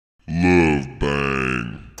Love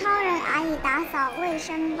Bang。超人阿姨打扫卫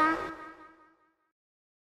生吧。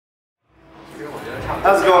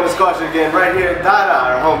How's it going? It's Caution again, right here at Dada,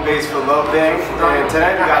 our home base for Love Bang. And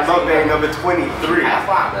tonight we got Love Bang number 23.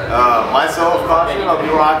 Myself, Caution, I'll be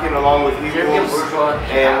rocking along with Equals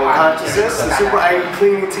and with Consciousness, the Super IE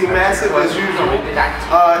cleaning team massive as usual.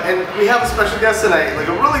 And we have a special guest tonight, like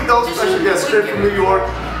a really dope special guest straight from New York,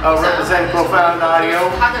 representing Flowdan Audio.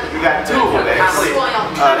 We got two of them,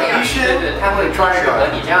 Eshin and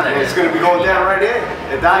Trigon. And it's going to be going down right here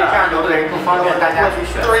at Dada. Love Bang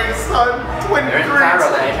 23, son. 23.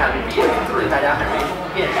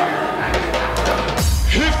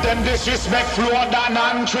 If them disrespect Flowdan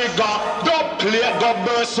and Trigga, don't play go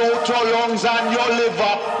burst out your lungs and your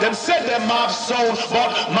liver. Them say them have sound,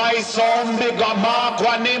 but my sound bigger. Mark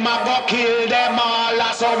one name I go kill them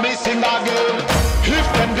all, so me sing again. If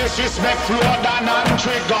them disrespect Flowdan and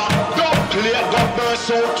Trigga, don't play go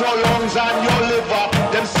burst out your lungs and your liver.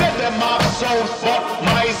 Them say them have sound, but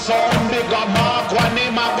my sound bigger. Mark one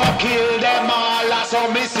name I go kill them all,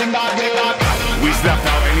 so me sing again. We slapped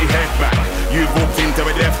out any head back. You walked into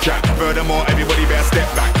a death trap. Furthermore, everybody better step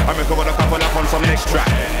back. I'm a couple up on some next track.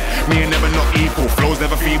 Me and never not equal. Flows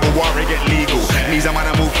never feeble. Warrior get legal. Knees a man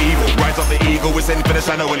I move evil. Rise up the eagle. We're sending for the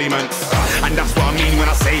shadow elements. And that's what I mean when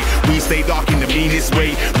I say we stay dark in the meanest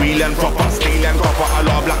way. Real and proper, steel and copper. A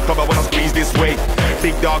lot of black cover when I squeeze this way.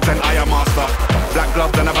 Big dogs and I am master. Black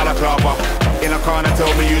gloves and a balaclava. In a corner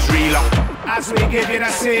tell me who's realer. As we give you the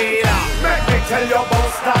seal, make me tell you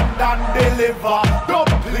about stand and deliver. Don't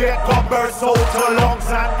play covers out your lungs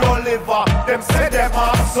and your liver. Them say them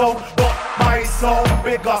have sound, but my sound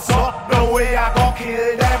bigger. So no way I gon'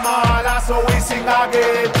 kill them all, so we sing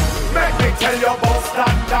again. Make me tell you about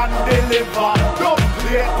stand and deliver. Don't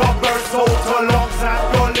play covers out your lungs and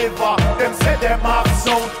your liver. Them say them have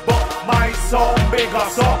sound, but my sound bigger.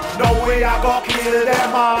 So no way I gon' kill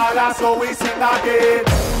them all, so we sing again.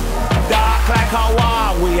 Dark like a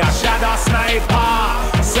war, we a shadow sniper.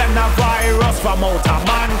 Send a virus from out of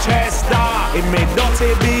Manchester. In me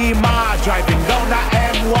dirty beamer, driving down the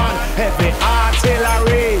M1. Heavy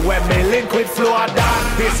artillery when me link with Flowdan.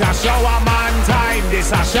 This a shower man time,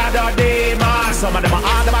 this a shadow demon. Some of them are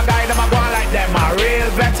hard, them a guide, them a go like them a real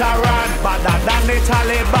veteran. Better than the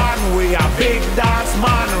Taliban, we a big dance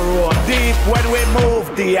man. Road deep when we move,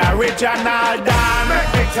 the original Dan.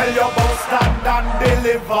 Make me tell you about stand and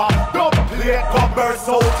deliver. Don't play covers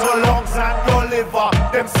out your lungs and your liver.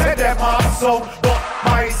 Them say them have sound, but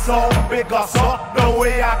my sound bigger. So no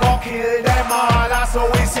way I gon' kill them all, so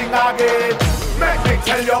we sing again. Make me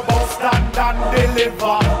tell you about stand and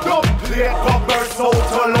deliver. Don't play covers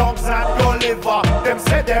out your lungs and your liver. Them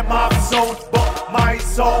say them have sound, but my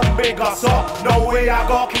sound bigger. So no way I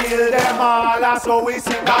gon' kill them all, so we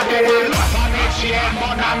sing again.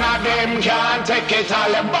 But none of them can't take it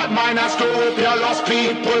all. But mine are scrupulous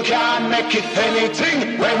people can't make it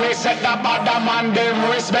anything. When we set the bottom and them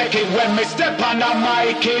respect it. When we step on the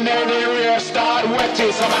mic in any rear start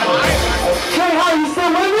wetting. So Shay, how you still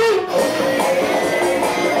with me?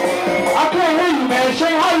 I can't hear you, man.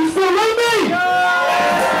 Shay, how you still with me?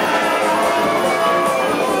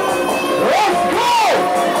 Let's go!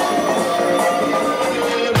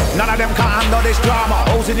 None of them can't handle this drama.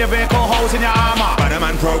 Holes in your vehicle, holes in your armor.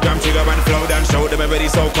 Man program, Trigga and Flowdan. Show them everybody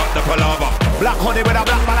so cut the palaver. Black hoodie with a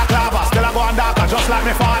black balaclava. Still I go on darker, just like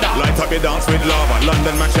my father. Light up your dance with lava.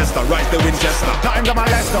 London, Manchester, rise the Winchester. Time to my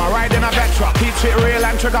Leicester, riding a Vectra. Keep shit real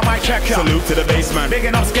and Trigga my check ya. Salute to the baseman. Big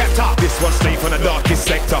enough Skepta. This one straight from the darkest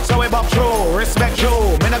sector. So we buck true, respect you.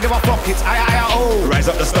 Me no give a fuck, it's I-I-O. Rise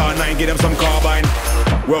up the star 9, give them some carbine.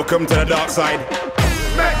 Welcome to the dark side.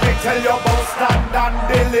 Make me tell you about stand and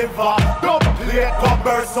deliver. Don't play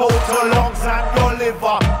covers out your lungs and your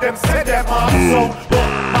liver. Them say them have sound, but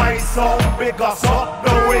my sound bigger. So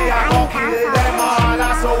no way I gon' kill them all,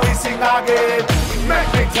 so we sing again.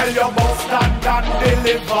 Make me tell you about stand and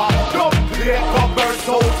deliver. Don't play covers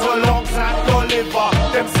out your lungs and your liver.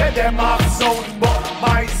 Them say them have sound, but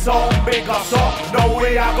my sound bigger. So no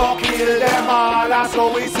way I gon' kill them all,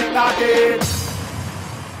 so we sing again.